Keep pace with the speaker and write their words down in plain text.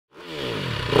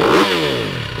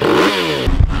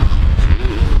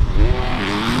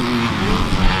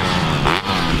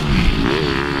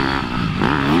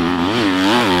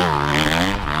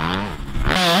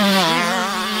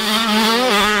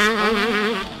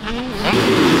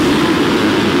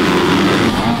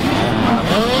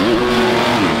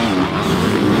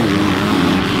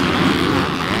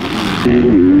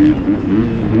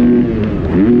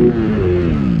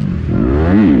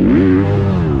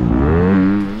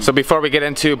So before we get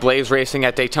into Blaze Racing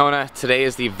at Daytona, today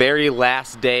is the very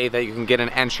last day that you can get an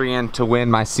entry in to win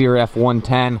my CRF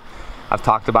 110. I've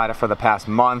talked about it for the past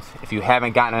month. If you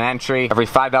haven't gotten an entry, every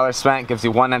 $5 spent gives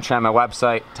you one entry on my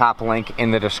website. Top link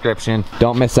in the description.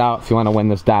 Don't miss out if you want to win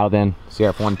this dialed in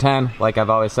CRF 110. Like I've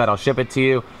always said, I'll ship it to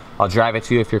you. I'll drive it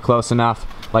to you if you're close enough,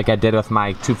 like I did with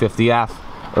my 250F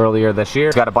earlier this year.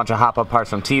 It's got a bunch of hop-up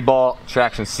parts from T-Bolt,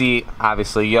 traction seat,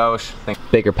 obviously Yosh, think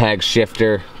bigger peg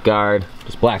shifter, guard,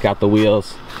 just black out the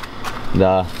wheels,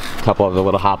 the couple of the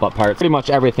little hop-up parts. Pretty much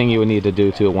everything you would need to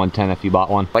do to a 110 if you bought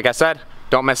one. Like I said,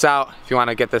 don't miss out if you want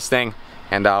to get this thing,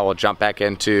 and we'll jump back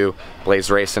into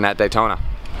Blaze Racing at Daytona.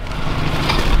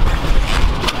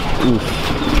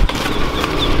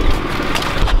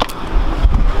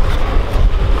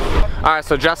 Alright,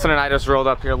 so Justin and I just rolled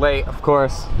up here late, of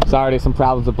course. There's already some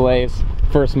problems with Blaze.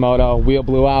 First moto, wheel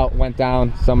blew out, went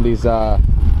down. Somebody's,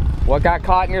 what got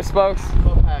caught in your spokes?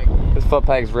 Foot peg. His foot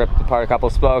pegs ripped apart a couple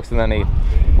spokes, and then he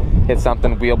hit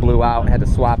something, wheel blew out, had to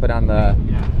swap it on the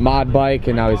mod bike,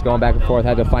 and now he's going back and forth.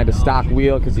 Had to find a stock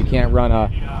wheel because you can't run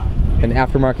an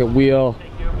aftermarket wheel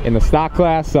in the stock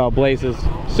class, so Blaze is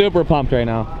super pumped right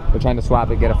now. They're trying to swap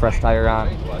it, get a fresh tire on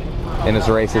in his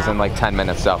races in like 10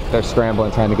 minutes, so they're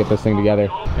scrambling trying to get this thing together.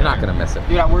 You're not gonna miss it.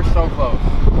 Dude, we're so close.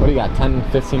 What do you got, 10,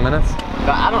 15 minutes?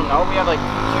 I don't know, we have like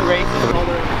 2 races.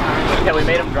 Yeah, we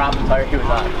made him drop the tire he was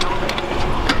on.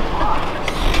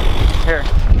 Here.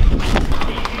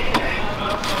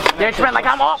 Yeah, she went like,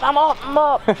 I'm up. That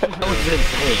was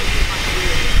insane.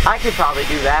 I could probably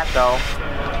do that though.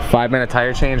 5-minute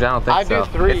tire change? I don't think so. I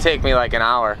do 3. It'd take me like an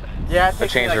hour. Yeah, to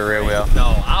change the rear wheel.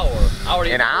 No, hour.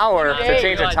 An hour to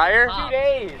change a tire? 2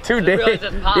 days. 2 days?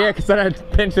 Yeah, because then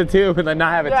I'd pinch the tube and then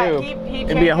not have it too.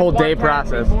 It'd be a whole day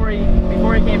process. Before he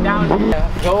came down.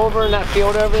 Go over in that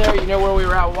field over there, you know where we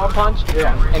were at One Punch?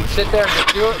 Yeah. And sit there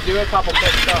and just do a couple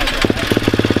quick stuff.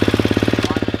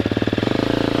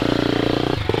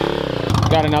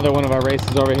 Got another one of our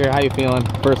races over here. How you feeling?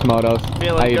 First motos.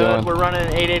 Feeling How you good. doing? We're running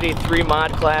an 883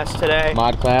 mod class today.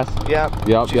 Mod class? Yep.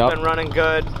 She's been running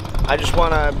good. I just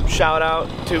want to shout out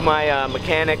to my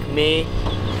mechanic, me,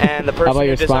 and the person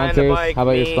who designed the bike. How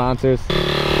about your sponsors?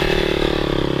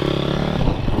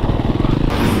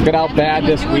 Look at how bad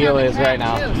this wheel is right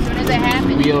now.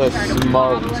 The wheel is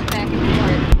smoked.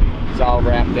 It's all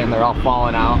wrapped in. They're all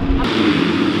falling out.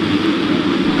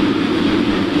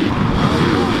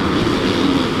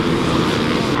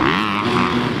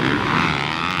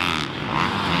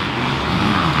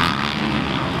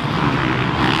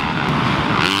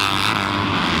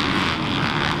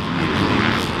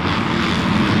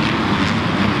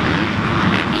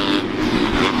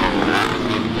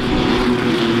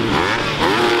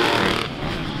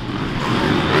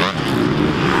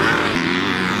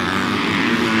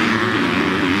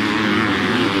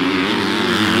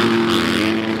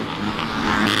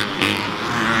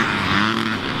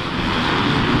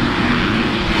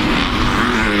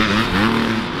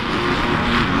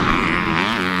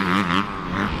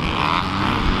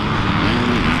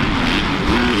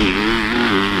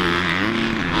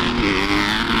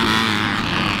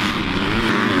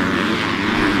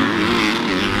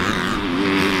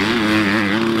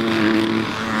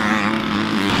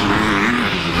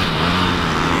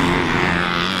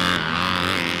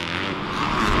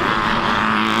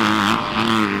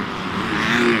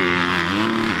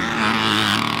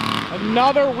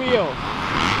 Another wheel.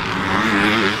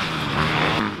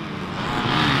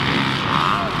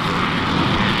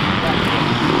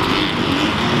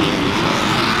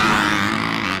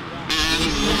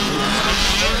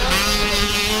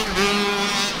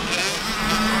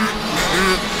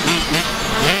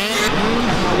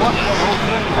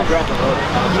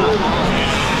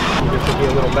 This would be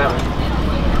a little better.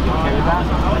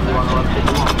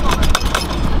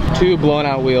 Two blown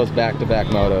out wheels back to back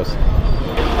motos.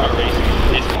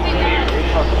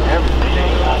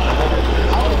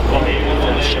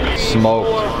 Smoked.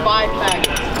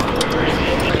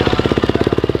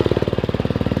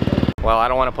 Well, I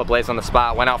don't want to put Blaze on the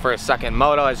spot. Went out for a second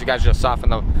moto, as you guys just saw from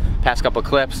the past couple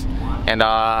clips, and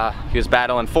he was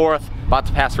battling fourth, about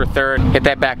to pass for third. Hit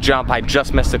that back jump. I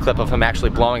just missed a clip of him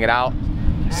actually blowing it out.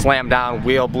 Slammed down,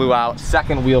 wheel blew out.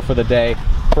 Second wheel for the day.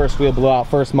 First wheel blew out,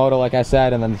 first moto like I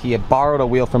said, and then he had borrowed a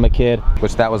wheel from a kid,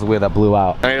 which that was the wheel that blew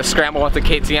out. I need to scramble with the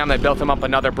KTM. They built him up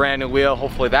another brand new wheel.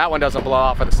 Hopefully that one doesn't blow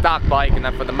out for the stock bike, and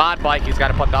then for the mod bike, he's got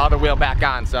to put the other wheel back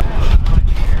on, so.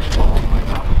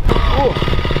 Ooh.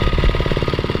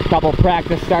 Couple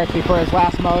practice starts before his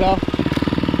last moto.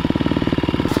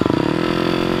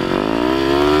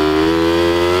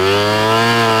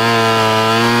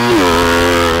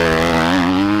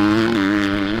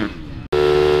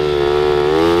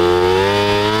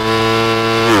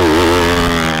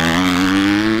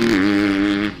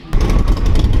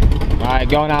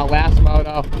 going out last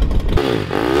moto.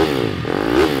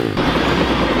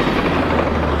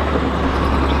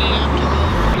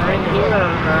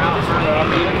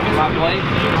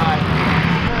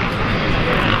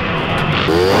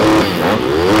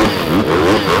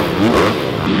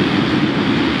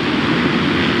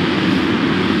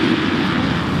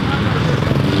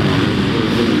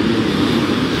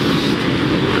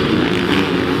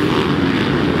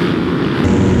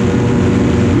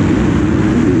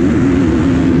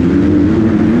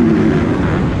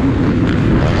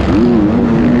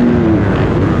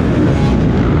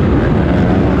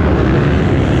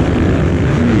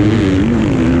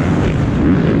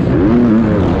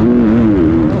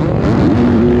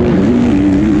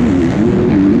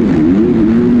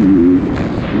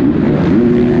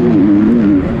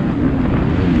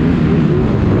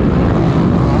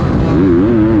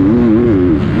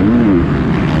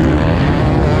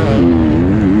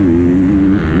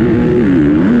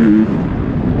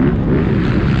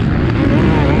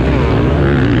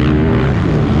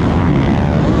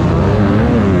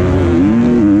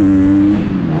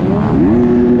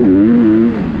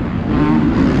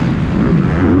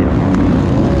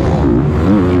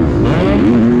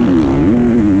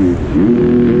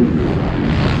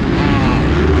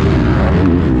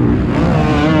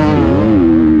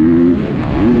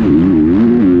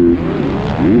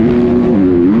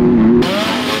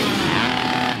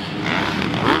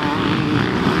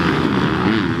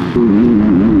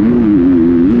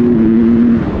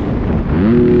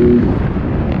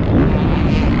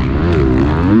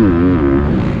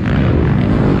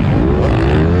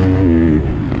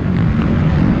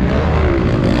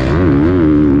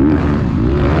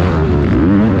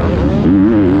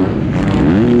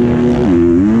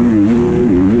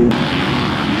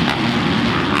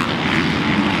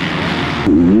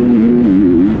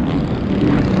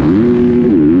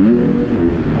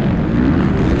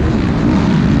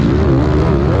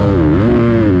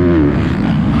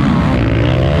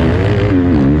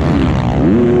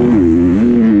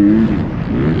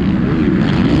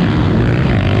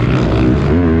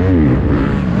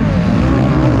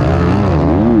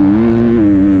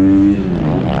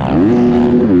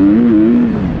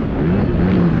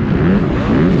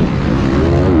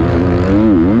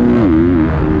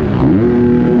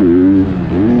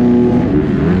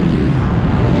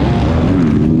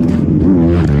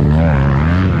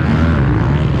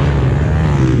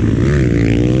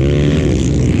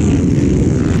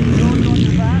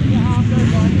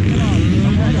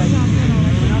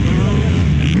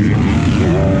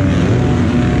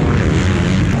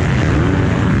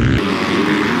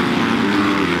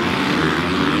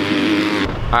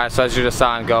 Alright, so as you just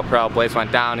saw on GoPro, Blaze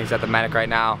went down. He's at the medic right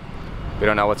now. We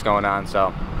don't know what's going on,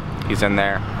 so he's in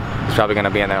there. He's probably going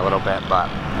to be in there a little bit, but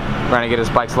we're going to get his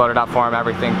bikes loaded up for him,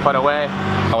 everything put away.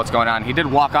 Know what's going on. He did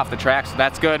walk off the track, so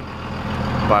that's good.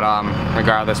 But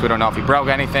regardless, we don't know if he broke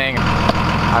anything.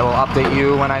 I will update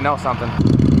you when I know something.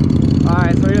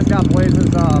 Alright, so we just got Blaze's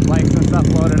bikes and stuff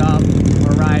loaded up.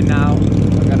 We're riding now.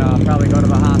 We're going to probably go to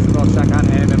the hospital, check on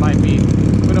him. It might be,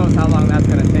 who knows how long that's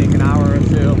going to take, an hour or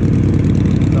two.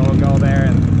 So we'll go there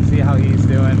and see how he's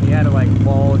doing. He had to like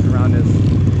bulge around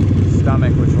his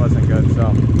stomach, which wasn't good.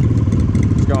 So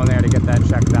just going there to get that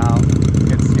checked out,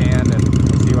 get scanned, and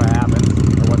we'll see what happens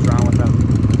or what's wrong with him.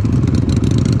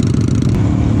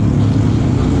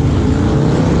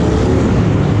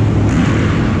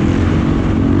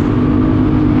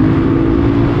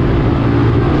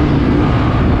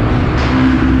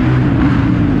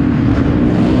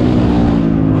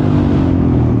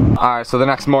 Alright, so the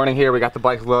next morning here, we got the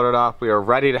bikes loaded up. We were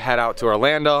ready to head out to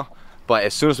Orlando, but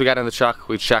as soon as we got in the truck,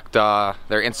 we checked their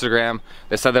Instagram.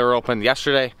 They said they were open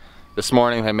yesterday. This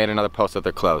morning, they made another post that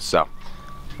they're closed. So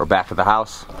we're back at the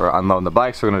house. We're unloading the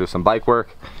bikes. We're gonna do some bike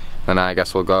work. And I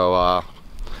guess we'll go, I'll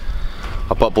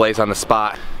put Blaze on the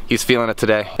spot. He's feeling it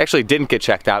today. He actually didn't get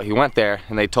checked out. He went there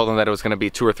and they told him that it was gonna be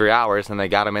 2 or 3 hours, and they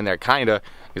got him in there kinda.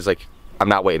 He's like, I'm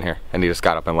not waiting here, and he just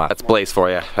got up and left. That's Blaze for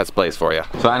you. That's Blaze for you.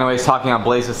 So anyways, talking on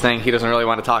Blaze's thing, he doesn't really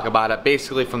want to talk about it.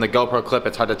 Basically, from the GoPro clip,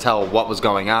 it's hard to tell what was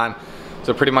going on.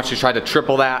 So pretty much he tried to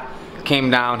triple that,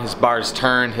 came down, his bars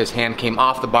turned, his hand came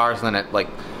off the bars, and then it like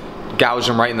gouged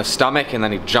him right in the stomach, and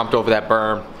then he jumped over that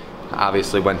berm,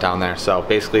 obviously went down there. So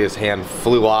basically his hand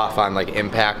flew off on like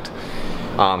impact,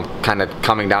 kind of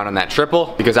coming down on that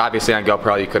triple, because obviously on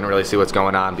GoPro you couldn't really see what's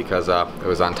going on because it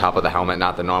was on top of the helmet,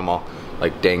 not the normal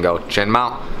like dango chin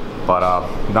mount. But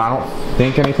I don't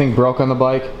think anything broke on the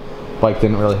bike. Bike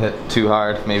didn't really hit too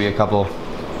hard, maybe a couple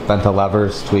bent the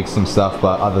levers, tweaked some stuff,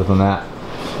 but other than that,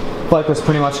 bike was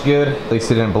pretty much good. At least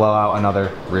it didn't blow out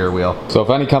another rear wheel. So if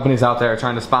any companies out there are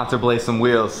trying to sponsor Blaze some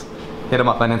wheels, hit him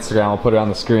up on Instagram. I'll put it on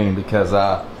the screen because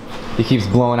he keeps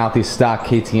blowing out these stock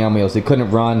KTM wheels. He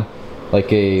couldn't run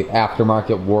like a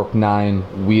aftermarket Warp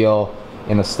 9 wheel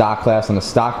in the stock class on a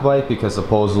stock bike because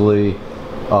supposedly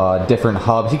different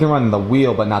hubs. He can run the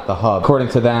wheel but not the hub. According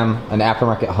to them, an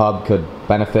aftermarket hub could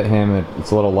benefit him.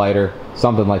 It's a little lighter,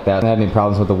 something like that. I haven't had any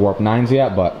problems with the Warp 9s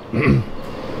yet, but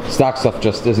stock stuff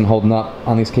just isn't holding up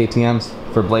on these KTMs,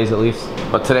 for Blaze at least.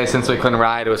 But today, since we couldn't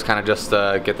ride, it was kind of just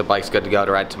get the bikes good to go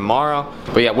to ride tomorrow.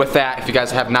 But yeah, with that, if you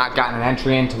guys have not gotten an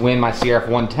entry in to win my CRF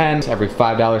 110, every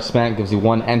 $5 spent gives you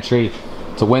 1 entry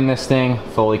to win this thing,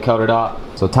 fully coated up.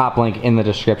 So top link in the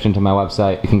description to my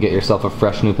website. You can get yourself a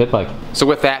fresh new pit bike. So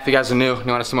with that, if you guys are new and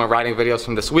you want to see more riding videos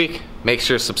from this week, make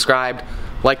sure you're subscribed.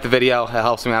 Like the video, it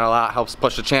helps me out a lot, helps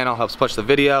push the channel, helps push the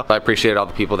video. I appreciate all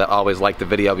the people that always like the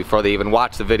video before they even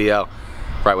watch the video,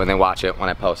 right when they watch it, when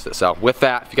I post it. So with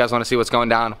that, if you guys want to see what's going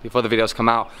down before the videos come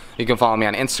out, you can follow me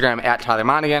on Instagram at Tyler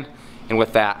Monagan. And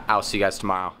with that, I'll see you guys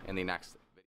tomorrow in the next.